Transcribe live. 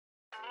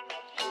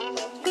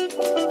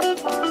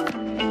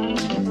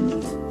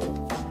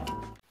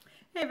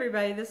Hey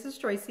everybody, this is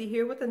Tracy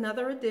here with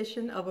another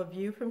edition of A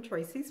View from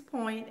Tracy's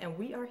Point, and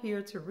we are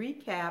here to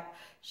recap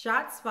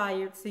Shots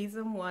Fired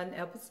Season 1,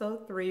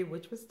 Episode 3,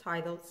 which was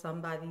titled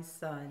Somebody's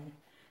Son.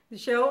 The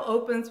show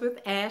opens with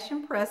Ashe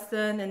and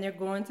Preston, and they're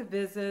going to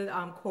visit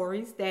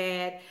Cory's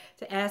dad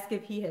to ask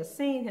if he has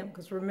seen him,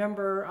 because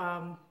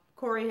remember,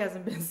 Cory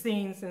hasn't been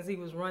seen since he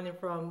was running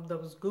from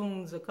those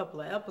goons a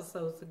couple of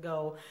episodes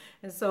ago.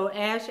 And so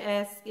Ashe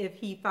asks if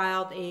he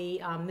filed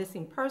a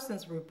missing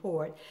persons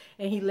report,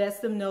 and he lets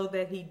them know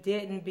that he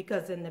didn't,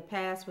 because in the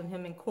past when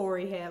him and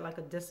Cory had like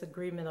a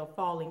disagreement or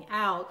falling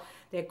out,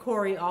 that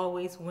Cory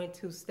always went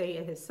to stay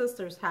at his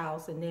sister's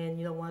house, and then,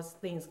 you know, once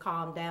things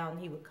calmed down,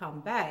 he would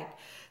come back.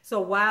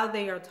 So while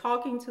they are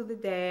talking to the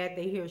dad,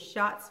 they hear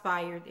shots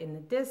fired in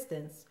the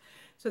distance.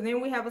 So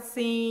then we have a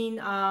scene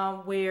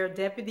where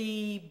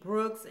Deputy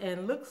Brooks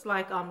and looks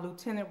like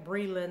Lieutenant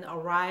Breland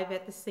arrive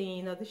at the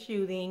scene of the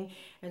shooting.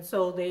 And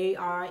so they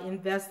are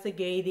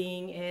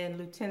investigating, and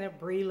Lieutenant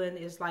Breland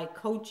is like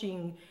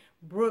coaching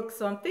Brooks.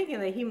 So I'm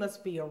thinking that he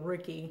must be a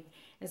rookie.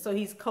 And so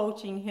he's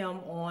coaching him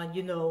on,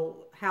 you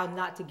know, how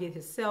not to get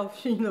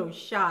himself, you know,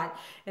 shot,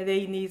 and that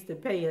he needs to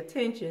pay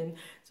attention.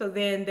 So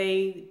then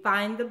they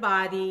find the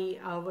body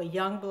of a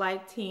young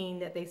black teen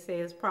that they say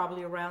is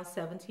probably around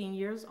 17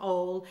 years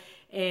old,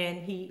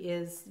 and he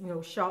is, you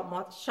know,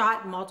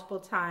 shot multiple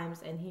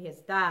times, and he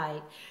has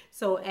died.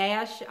 So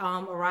Ashe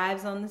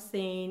arrives on the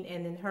scene,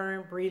 and then her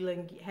and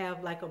Breland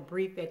have like a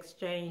brief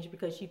exchange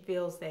because she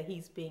feels that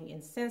he's being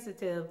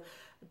insensitive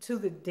to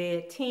the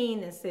dead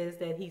teen and says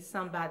that he's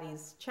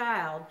somebody's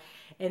child.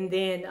 And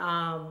then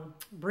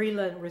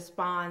Breland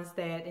responds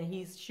that, and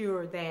he's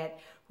sure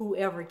that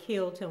whoever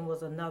killed him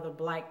was another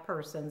black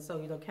person. So,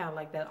 you know, kind of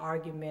like that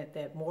argument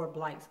that more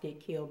blacks get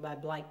killed by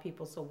black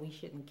people, so we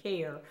shouldn't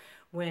care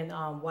when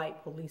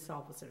white police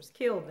officers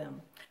kill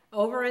them.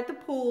 Over at the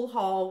pool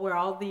hall where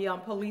all the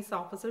police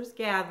officers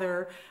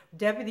gather,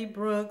 Deputy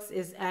Brooks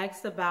is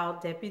asked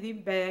about Deputy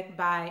Beck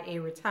by a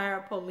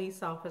retired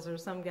police officer,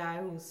 some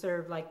guy who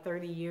served like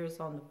 30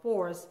 years on the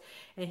force,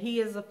 and he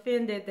is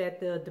offended that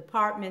the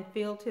department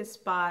filled his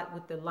spot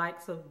with the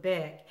likes of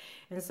Beck.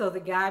 And so the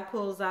guy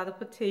pulls out a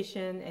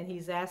petition, and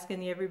he's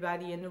asking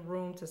everybody in the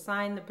room to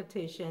sign the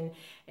petition,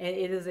 and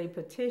it is a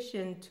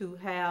petition to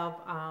have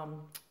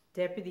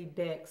Deputy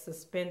Beck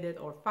suspended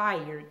or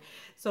fired.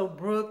 So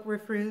Brooke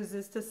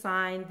refuses to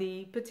sign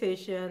the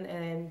petition,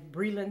 and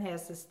Breland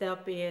has to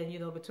step in, you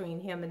know, between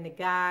him and the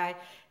guy,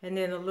 and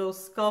then a little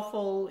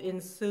scuffle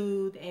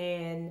ensued,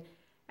 and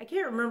I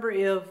can't remember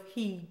if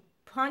he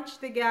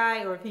punched the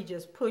guy or if he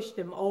just pushed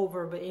him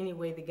over, but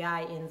anyway, the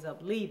guy ends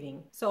up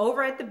leaving. So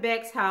over at the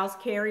Beck's house,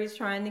 Carrie is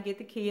trying to get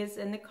the kids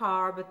in the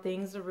car, but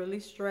things are really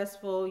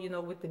stressful, you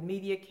know, with the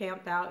media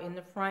camped out in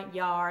the front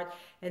yard.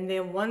 And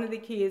then one of the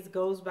kids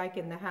goes back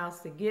in the house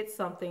to get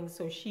something,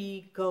 so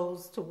she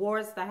goes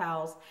towards the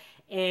house,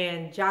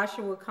 and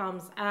Joshua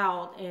comes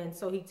out, and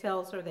so he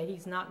tells her that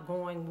he's not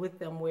going with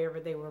them wherever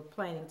they were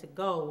planning to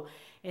go.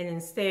 And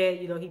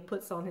instead, you know, he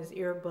puts on his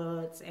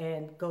earbuds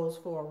and goes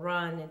for a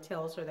run and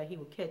tells her that he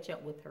will catch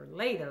up with her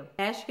later.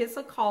 Ashe gets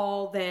a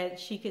call that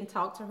she can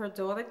talk to her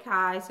daughter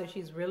Kai, so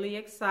she's really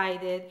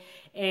excited.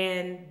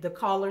 And the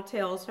caller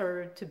tells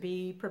her to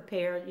be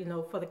prepared, you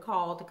know, for the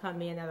call to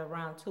come in at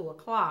around 2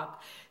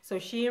 o'clock. So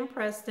she and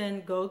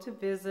Preston go to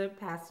visit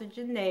Pastor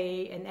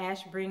Janae, and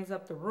Ashe brings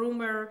up the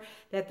rumor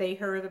that they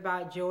heard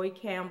about Joey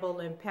Campbell,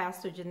 and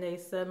Pastor Janae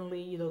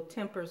suddenly, you know,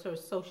 tempers her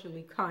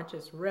socially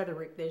conscious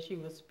rhetoric that she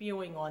was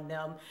spewing on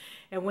them.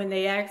 And when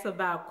they ask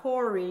about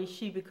Cory,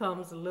 she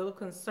becomes a little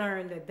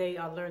concerned that they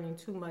are learning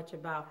too much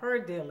about her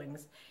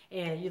dealings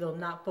and, you know,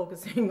 not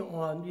focusing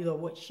on, you know,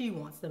 what she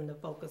wants them to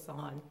focus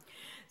on.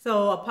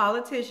 So a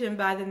politician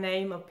by the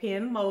name of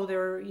Penn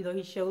Motor, you know,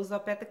 he shows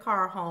up at the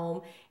Carr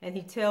home, and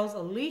he tells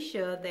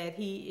Alicia that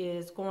he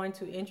is going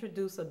to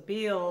introduce a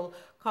bill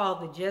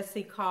called the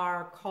Jessie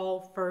Carr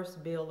Call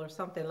First Bill or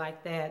something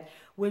like that,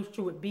 which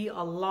would be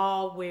a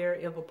law where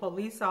if a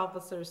police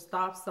officer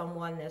stops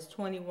someone that's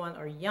 21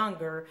 or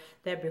younger,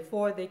 that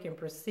before they can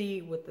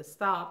proceed with the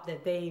stop,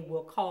 that they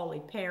will call a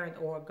parent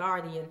or a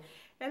guardian.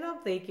 And I'm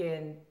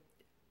thinking,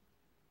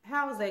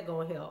 how is that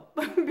going to help?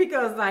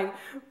 Because, like,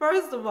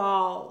 first of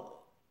all,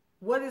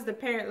 what is the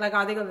parent, like,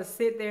 are they going to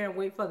sit there and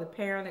wait for the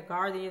parent or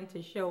guardian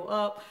to show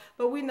up?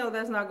 But we know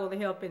that's not going to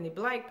help any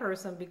black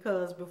person,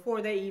 because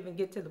before they even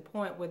get to the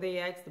point where they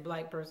ask the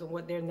black person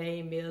what their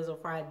name is or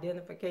for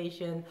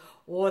identification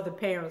or the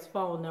parent's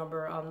phone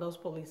number, those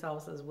police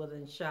officers would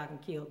have shot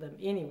and killed them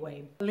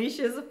anyway.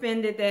 Alicia is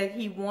offended that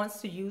he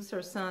wants to use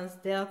her son's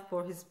death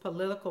for his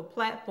political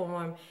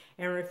platform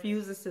and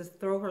refuses to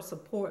throw her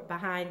support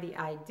behind the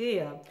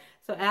idea.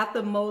 So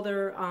after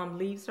Motor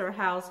leaves her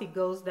house, he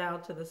goes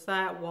down to the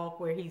sidewalk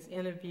where he's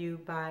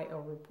interviewed by a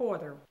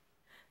reporter.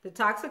 The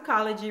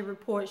toxicology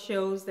report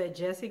shows that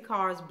Jessie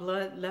Carr's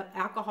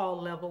alcohol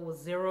level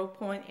was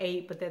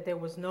 0.8, but that there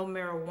was no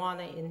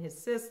marijuana in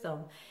his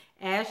system.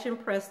 Ashe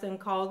and Preston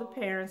call the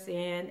parents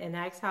in and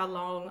ask how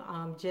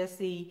long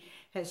Jessie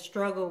has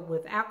struggled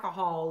with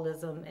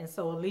alcoholism. And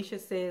so Alicia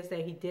says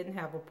that he didn't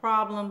have a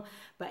problem,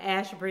 but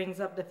Ashe brings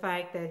up the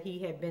fact that he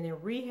had been in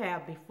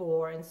rehab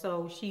before. And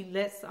so she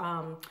lets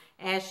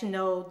Ashe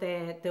know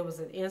that there was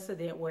an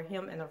incident where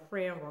him and a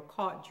friend were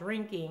caught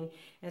drinking.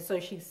 And so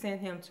she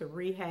sent him to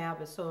rehab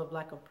as sort of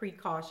like a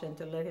precaution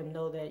to let him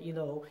know that, you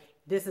know,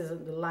 this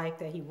isn't the life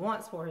that he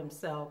wants for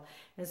himself.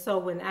 And so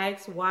when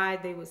asked why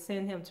they would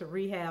send him to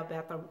rehab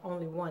after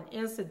only one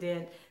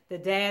incident, the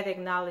dad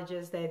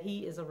acknowledges that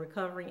he is a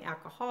recovering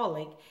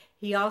alcoholic.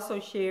 He also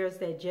shares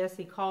that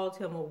Jessie called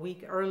him a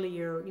week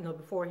earlier, you know,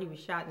 before he was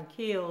shot and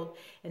killed,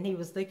 and he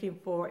was looking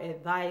for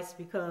advice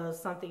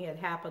because something had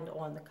happened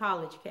on the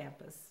college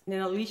campus. And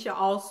then Alicia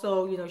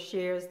also, you know,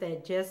 shares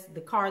that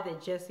the car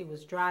that Jessie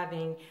was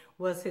driving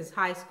was his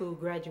high school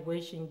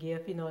graduation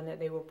gift, you know, and that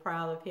they were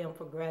proud of him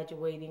for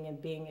graduating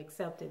and being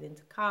accepted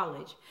into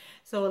college.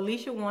 So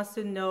Alicia wants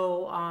to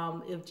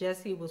know if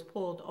Jessie was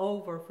pulled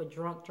over for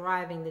drunk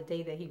driving the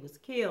day that he was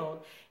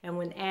killed. And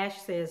when Ashe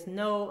says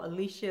no,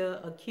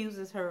 Alicia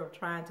accuses her of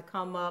trying to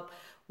come up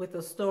with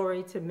a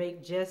story to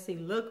make Jessie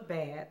look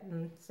bad.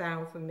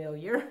 Sound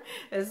familiar?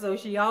 And so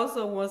she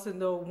also wants to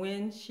know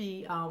when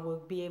she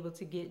will be able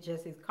to get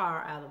Jessie's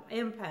car out of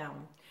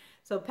impound.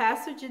 So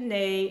Pastor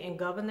Janae and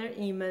Governor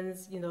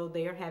Eamons, you know,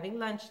 they are having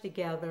lunch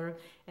together,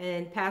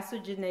 and Pastor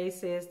Janae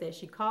says that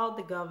she called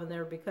the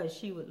governor because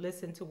she would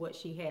listen to what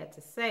she had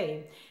to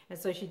say. And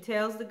so she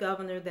tells the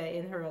governor that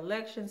in her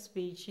election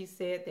speech, she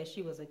said that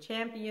she was a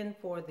champion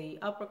for the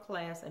upper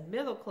class and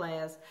middle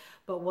class,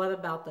 but what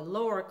about the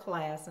lower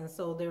class? And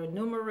so there are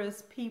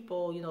numerous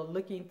people, you know,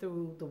 looking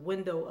through the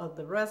window of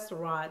the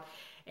restaurant,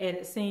 and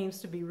it seems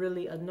to be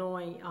really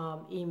annoying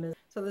Eamons.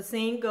 So the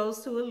scene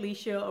goes to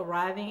Alicia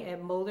arriving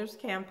at Mulder's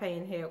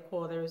campaign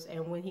headquarters,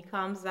 and when he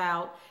comes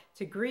out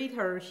to greet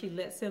her, she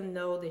lets him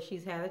know that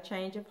she's had a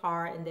change of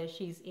heart and that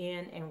she's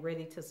in and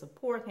ready to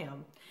support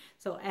him.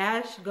 So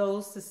Ashe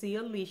goes to see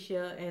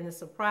Alicia and is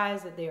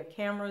surprised that there are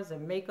cameras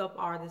and makeup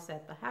artists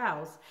at the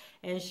house,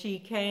 and she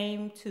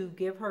came to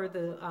give her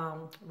the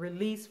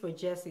release for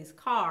Jessie's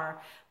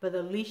car, but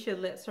Alicia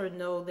lets her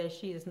know that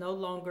she no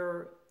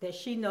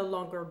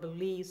longer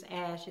believes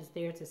Ashe is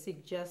there to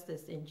seek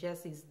justice in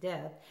Jessie's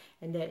death,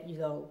 and that, you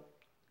know,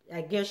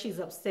 I guess she's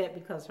upset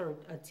because her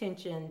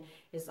attention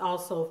is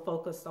also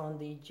focused on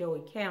the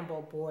Joey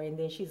Campbell boy, and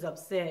then she's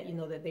upset, you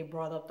know, that they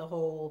brought up the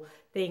whole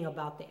thing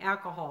about the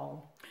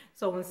alcohol.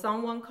 So when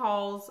someone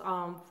calls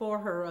for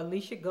her,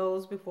 Alicia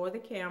goes before the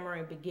camera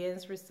and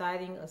begins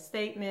reciting a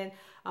statement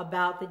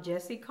about the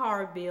Jessie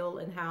Carr bill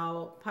and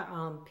how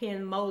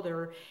Penn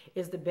Mulder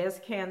is the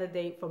best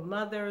candidate for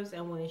mothers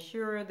and will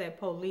ensure that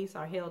police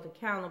are held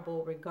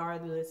accountable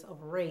regardless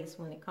of race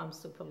when it comes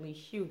to police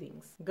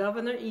shootings.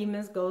 Governor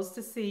Eamons goes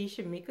to see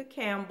Shamika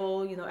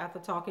Campbell, you know, after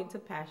talking to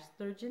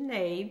Pastor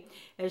Janae,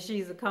 and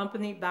she's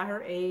accompanied by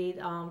her aide,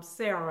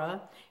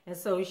 Sarah. And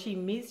so she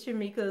meets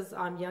Shamika's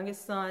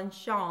youngest son,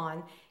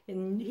 Sean,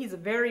 and he's a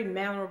very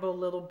mannerable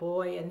little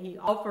boy, and he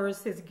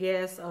offers his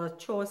guests a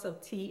choice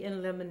of tea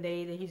and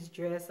lemonade, and he's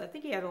dressed, I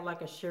think he had on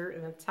like a shirt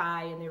and a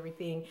tie and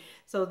everything.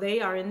 So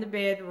they are in the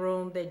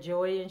bedroom that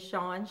Joey and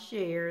Sean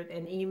shared,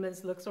 and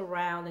Eamons looks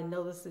around and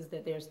notices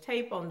that there's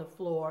tape on the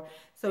floor.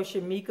 So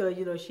Shamika,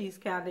 you know, she's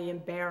kind of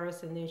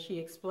embarrassed, and then she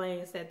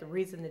explains that the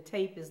reason the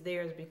tape is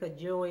there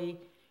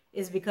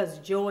is because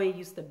Joey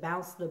used to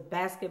bounce the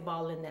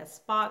basketball in that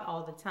spot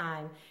all the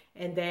time,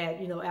 and that,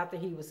 you know, after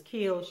he was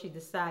killed, she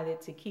decided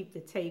to keep the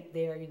tape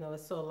there, you know,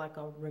 it's sort of like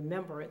a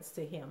remembrance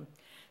to him.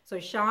 So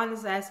Sean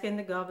is asking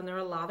the governor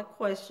a lot of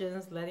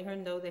questions, letting her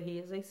know that he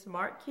is a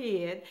smart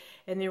kid,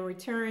 and in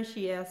return,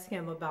 she asks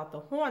him about the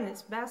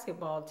Hornets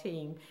basketball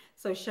team.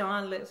 So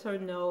Sean lets her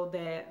know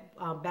that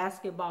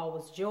basketball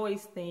was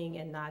Joey's thing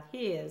and not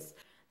his.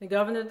 The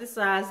governor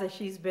decides that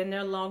she's been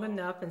there long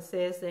enough and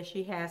says that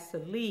she has to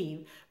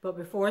leave. But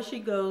before she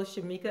goes,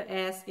 Shamika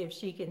asks if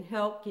she can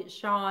help get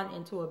Sean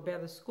into a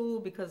better school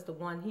because the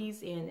one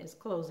he's in is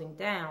closing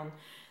down.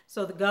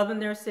 So the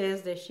governor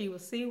says that she will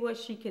see what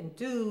she can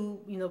do,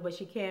 you know, but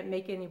she can't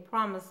make any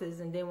promises.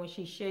 And then when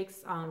she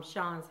shakes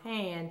Sean's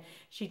hand,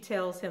 she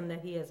tells him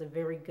that he has a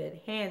very good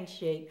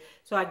handshake.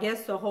 So I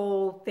guess the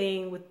whole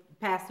thing with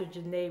Pastor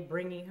Janae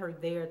bringing her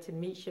there to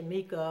meet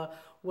Shamika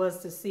was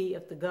to see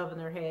if the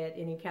governor had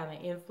any kind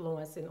of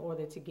influence in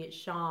order to get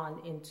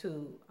Sean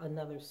into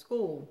another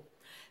school.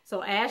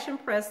 So Ashe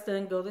and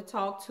Preston go to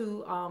talk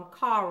to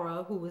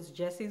Carr, who was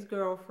Jessie's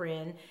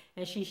girlfriend,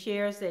 and she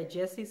shares that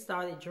Jessie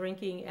started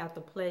drinking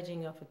after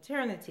pledging a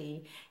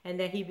fraternity, and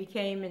that he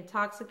became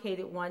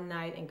intoxicated one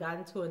night and got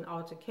into an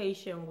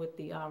altercation with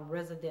the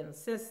resident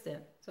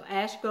assistant. So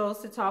Ashe goes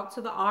to talk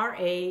to the RA,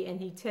 and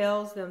he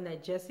tells them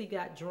that Jessie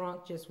got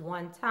drunk just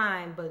one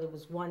time, but it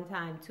was one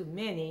time too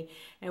many.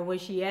 And when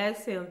she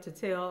asks him to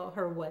tell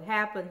her what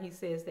happened, he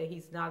says that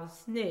he's not a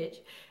snitch.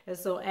 And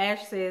so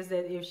Ashe says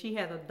that if she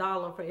had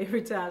 $1 for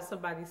every time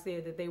somebody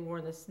said that they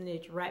weren't a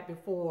snitch right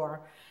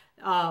before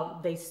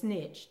they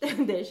snitched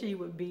that she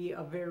would be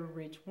a very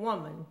rich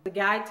woman. The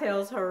guy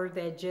tells her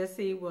that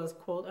Jessie was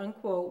quote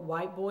unquote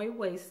white boy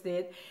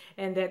wasted,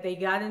 and that they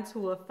got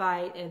into a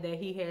fight and that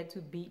he had to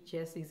beat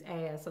Jessie's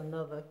ass,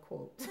 another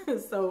quote.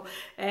 So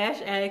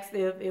Ashe asks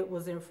if it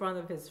was in front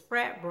of his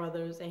frat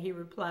brothers, and he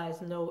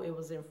replies no, it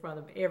was in front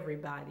of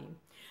everybody.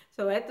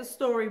 So at the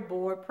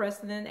storyboard,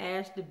 Preston and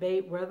Ashe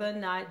debate whether or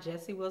not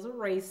Jessie was a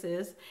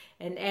racist,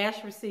 and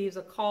Ashe receives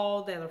a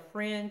call that a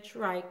friend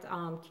tracked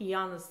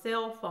Kiana's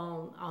cell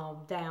phone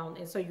down.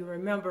 And so you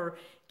remember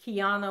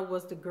Kiana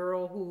was the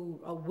girl who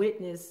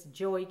witnessed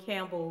Joey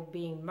Campbell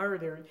being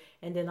murdered,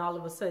 and then all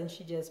of a sudden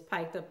she just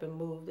packed up and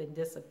moved and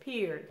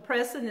disappeared.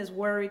 Preston is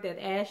worried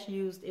that Ashe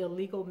used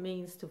illegal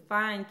means to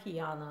find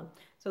Kiana.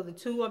 So the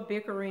two are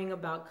bickering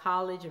about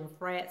college and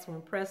frats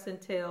when Preston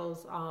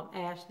tells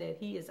Ashe that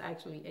he is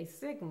actually a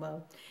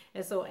Sigma.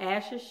 And so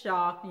Ashe is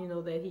shocked,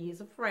 that he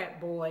is a frat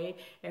boy.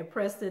 And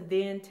Preston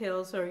then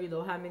tells her,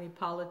 how many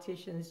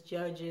politicians,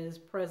 judges,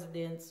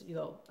 presidents,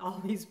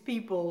 all these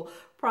people,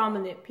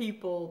 prominent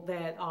people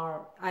that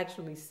are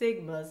actually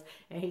Sigmas.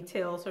 And he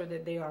tells her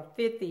that there are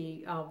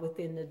 50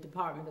 within the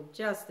Department of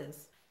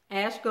Justice.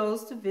 Ashe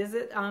goes to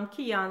visit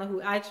Kiana,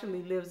 who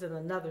actually lives in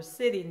another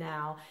city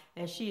now,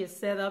 and she is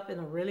set up in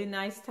a really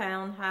nice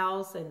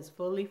townhouse and is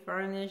fully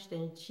furnished,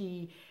 and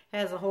she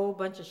has a whole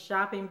bunch of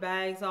shopping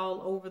bags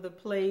all over the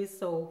place.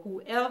 So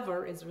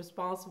whoever is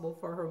responsible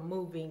for her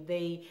moving,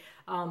 they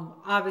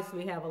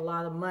obviously have a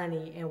lot of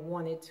money and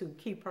wanted to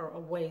keep her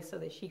away so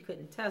that she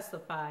couldn't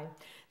testify.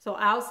 So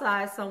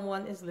outside,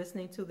 someone is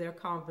listening to their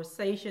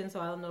conversation. So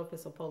I don't know if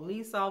it's a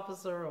police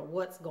officer or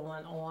what's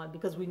going on,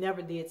 because we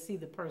never did see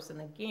the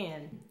person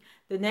again.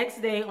 The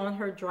next day on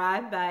her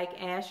drive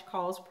back, Ashe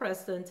calls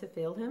Preston to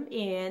fill him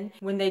in.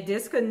 When they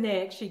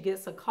disconnect, she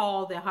gets a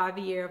call that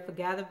Javier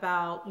forgot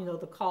about,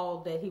 the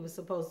call that he was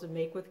supposed to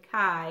make with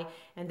Kai,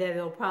 and that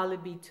it'll probably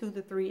be 2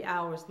 to 3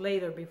 hours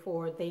later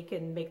before they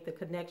can make the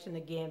connection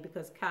again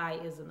because Kai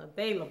isn't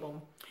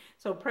available.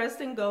 So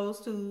Preston goes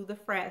to the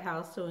frat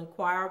house to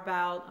inquire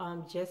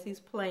about Jessie's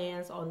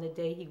plans on the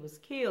day he was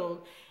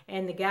killed.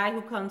 And the guy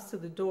who comes to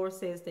the door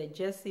says that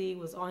Jessie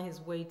was on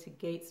his way to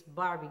Gates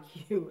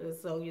Barbecue. And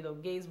so,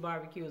 Gates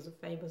Barbecue is a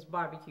famous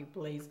barbecue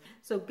place.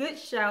 So good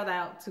shout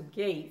out to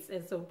Gates.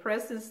 And so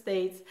Preston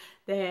states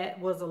that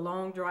was a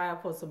long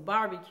drive for some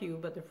barbecue,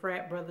 but the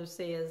frat brother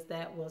says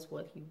that was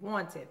what he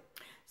wanted.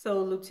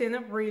 So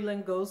Lieutenant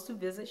Breland goes to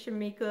visit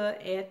Shamika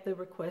at the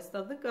request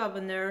of the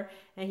governor,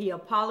 and he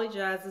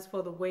apologizes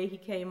for the way he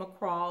came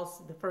across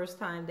the first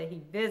time that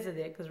he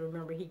visited, because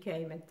remember, he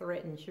came and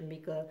threatened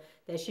Shamika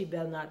that she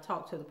better not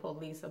talk to the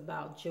police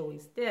about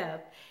Joey's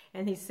death.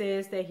 And he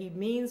says that he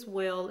means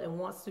well and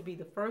wants to be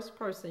the first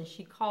person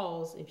she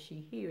calls if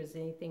she hears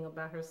anything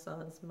about her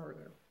son's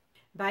murder.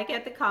 Back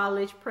at the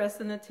college,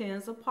 Preston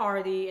attends a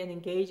party and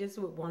engages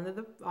with one of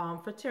the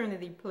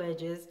fraternity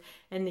pledges,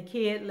 and the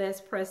kid lets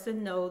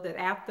Preston know that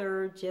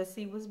after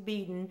Jessie was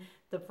beaten,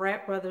 the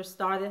frat brothers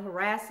started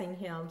harassing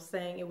him,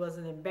 saying it was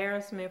an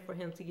embarrassment for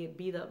him to get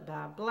beat up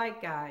by a black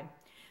guy.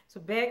 So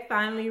Beck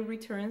finally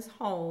returns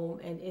home,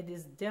 and it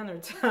is dinner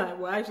time.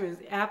 Well, actually,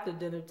 it's after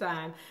dinner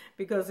time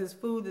because his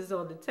food is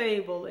on the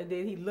table, and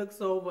then he looks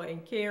over,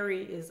 and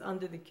Carrie is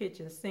under the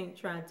kitchen sink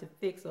trying to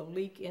fix a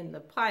leak in the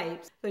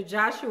pipes. So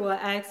Joshua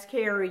asks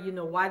Carrie,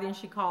 why didn't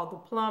she call the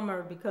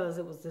plumber, because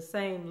it was the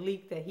same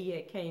leak that he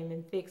had came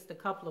and fixed a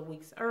couple of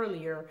weeks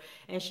earlier.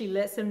 And she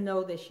lets him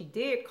know that she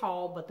did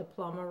call, but the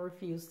plumber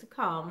refused to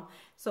come.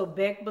 So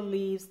Beck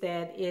believes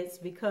that it's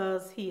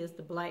because he is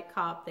the black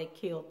cop that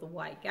killed the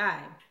white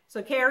guy.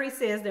 So Carrie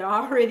says they're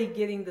already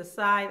getting the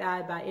side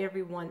eye by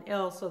everyone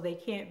else, so they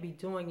can't be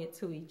doing it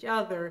to each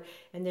other.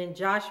 And then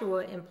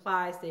Joshua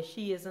implies that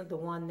she isn't the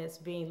one that's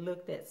being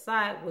looked at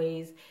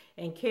sideways.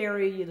 And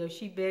Carrie,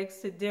 she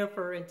begs to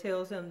differ and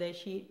tells him that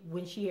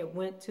when she had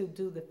went to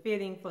do the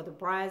fitting for the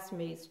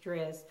bridesmaid's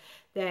dress,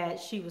 that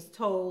she was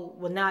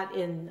told, well, not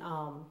in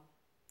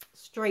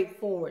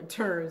straightforward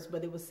terms,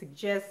 but it was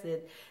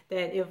suggested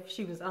that if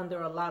she was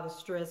under a lot of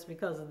stress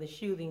because of the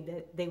shooting,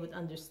 that they would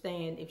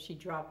understand if she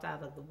dropped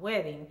out of the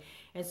wedding.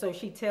 And so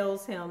she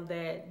tells him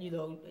that,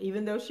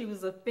 even though she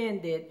was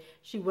offended,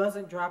 she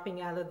wasn't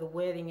dropping out of the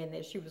wedding, and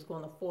that she was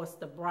going to force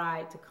the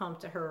bride to come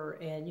to her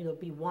and,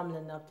 be woman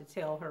enough to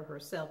tell her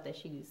herself that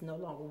she is no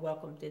longer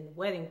welcomed in the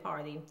wedding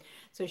party.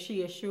 So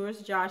she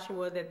assures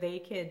Joshua that they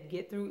can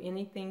get through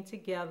anything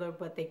together,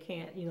 but they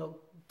can't,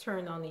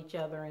 turn on each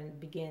other and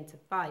begin to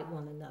fight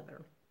one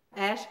another.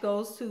 Ashe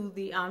goes to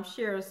the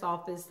sheriff's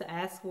office to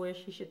ask where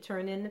she should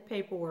turn in the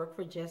paperwork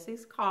for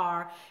Jessie's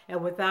car,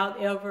 and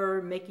without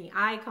ever making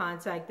eye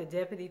contact, the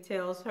deputy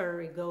tells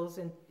her it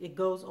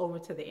goes over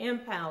to the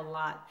impound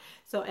lot.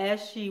 So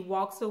as she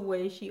walks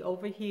away, she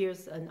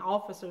overhears an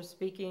officer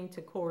speaking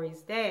to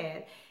Cory's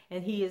dad,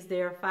 and he is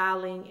there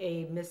filing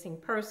a missing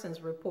persons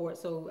report.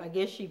 So I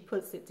guess she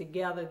puts it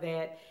together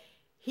that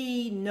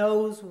he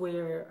knows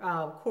where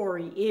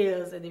Cory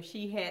is, and if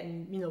she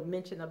hadn't,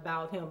 mentioned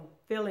about him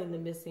fulfilling the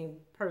missing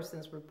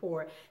persons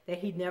report, that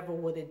he never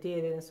would have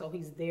did it, and so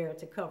he's there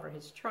to cover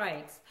his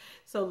tracks.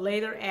 So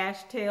later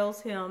Ashe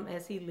tells him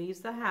as he leaves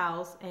the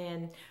house,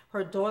 and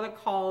her daughter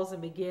calls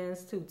and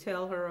begins to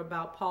tell her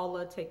about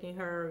Paula taking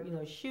her,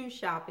 shoe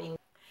shopping.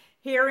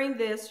 Hearing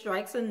this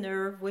strikes a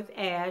nerve with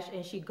Ashe,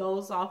 and she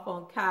goes off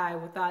on Kai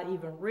without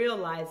even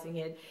realizing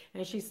it,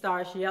 and she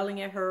starts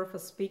yelling at her for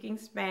speaking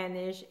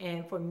Spanish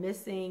and for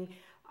missing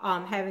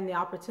having the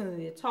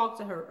opportunity to talk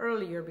to her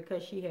earlier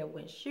because she had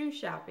went shoe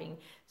shopping.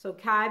 So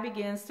Kai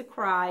begins to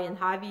cry, and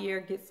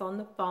Javier gets on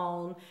the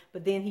phone,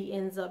 but then he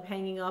ends up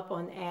hanging up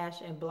on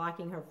Ashe and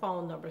blocking her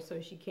phone number so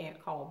she can't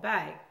call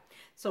back.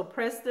 So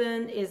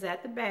Preston is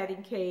at the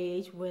batting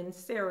cage when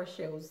Sarah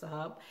shows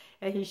up,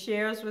 and he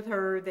shares with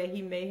her that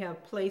he may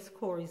have placed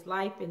Cory's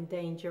life in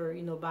danger,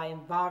 by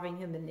involving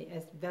him in the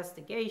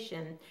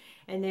investigation.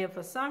 And then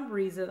for some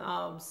reason,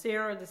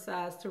 Sarah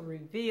decides to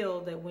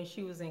reveal that when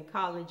she was in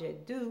college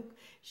at Duke,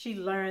 she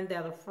learned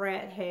that a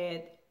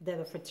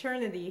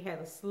fraternity had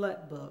a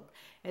slut book.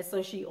 And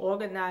so she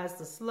organized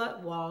the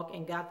slut walk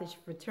and got this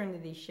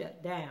fraternity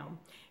shut down.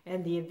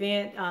 And the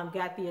event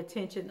got the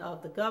attention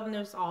of the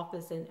governor's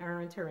office and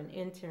earned her an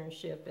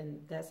internship, and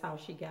that's how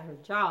she got her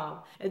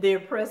job. And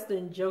then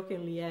Preston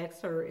jokingly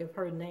asked her if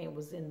her name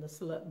was in the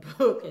slut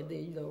book. And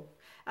then,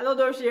 I don't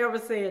know if she ever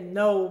said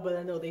no, but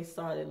I know they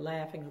started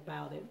laughing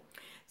about it.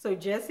 So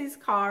Jessie's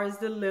car is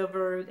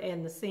delivered,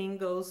 and the scene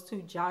goes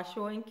to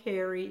Joshua and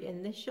Carrie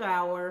in the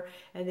shower,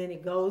 and then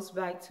it goes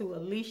back to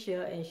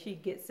Alicia, and she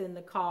gets in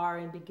the car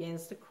and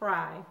begins to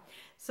cry.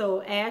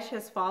 So Ashe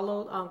has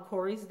followed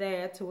Cory's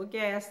dad to a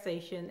gas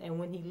station, and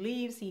when he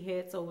leaves, he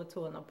heads over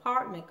to an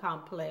apartment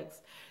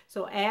complex.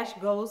 So Ashe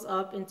goes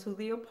up into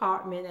the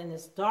apartment, and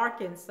it's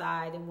dark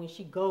inside, and when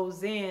she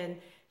goes in,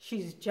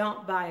 she's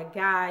jumped by a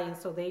guy, and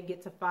so they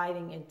get to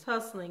fighting and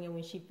tussling, and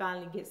when she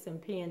finally gets him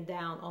pinned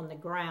down on the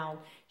ground,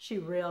 she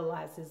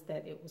realizes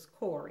that it was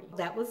Cory.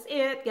 That was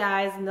it,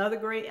 guys. Another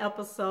great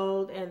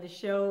episode, and the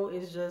show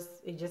is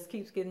just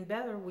keeps getting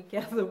better week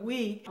after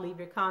week. Leave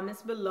your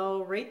comments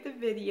below, rate the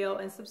video,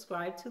 and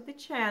subscribe to the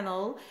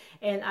channel,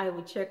 and I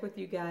will check with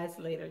you guys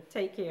later.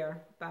 Take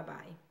care.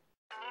 Bye-bye.